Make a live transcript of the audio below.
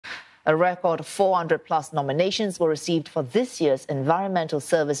A record 400-plus nominations were received for this year's Environmental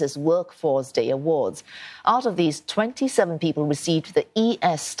Services Workforce Day Awards. Out of these, 27 people received the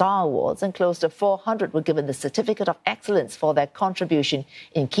ES Star Awards and close to 400 were given the Certificate of Excellence for their contribution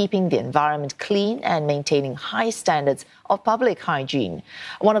in keeping the environment clean and maintaining high standards of public hygiene.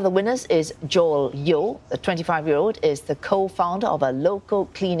 One of the winners is Joel Yeo. The 25-year-old is the co-founder of a local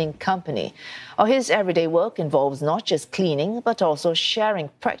cleaning company. His everyday work involves not just cleaning, but also sharing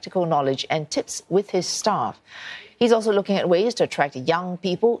practical knowledge and tips with his staff. He's also looking at ways to attract young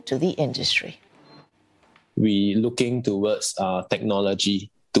people to the industry. We're looking towards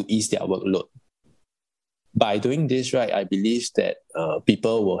technology to ease their workload. By doing this, right, I believe that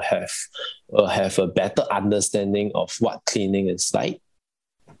people will have a better understanding of what cleaning is like,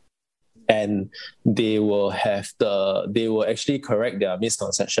 and they will actually correct their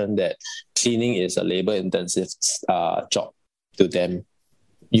misconception that cleaning is a labor-intensive job to them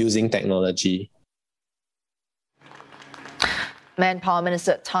using technology. Manpower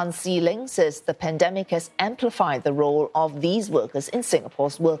Minister Tan See Leng says the pandemic has amplified the role of these workers in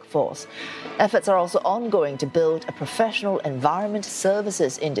Singapore's workforce. Efforts are also ongoing to build a professional environment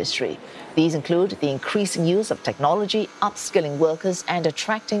services industry. These include the increasing use of technology, upskilling workers and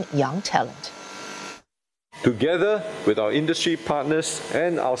attracting young talent. Together with our industry partners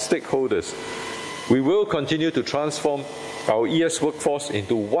and our stakeholders, we will continue to transform our ES workforce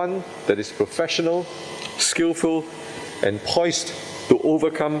into one that is professional, skillful, and poised to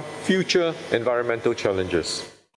overcome future environmental challenges.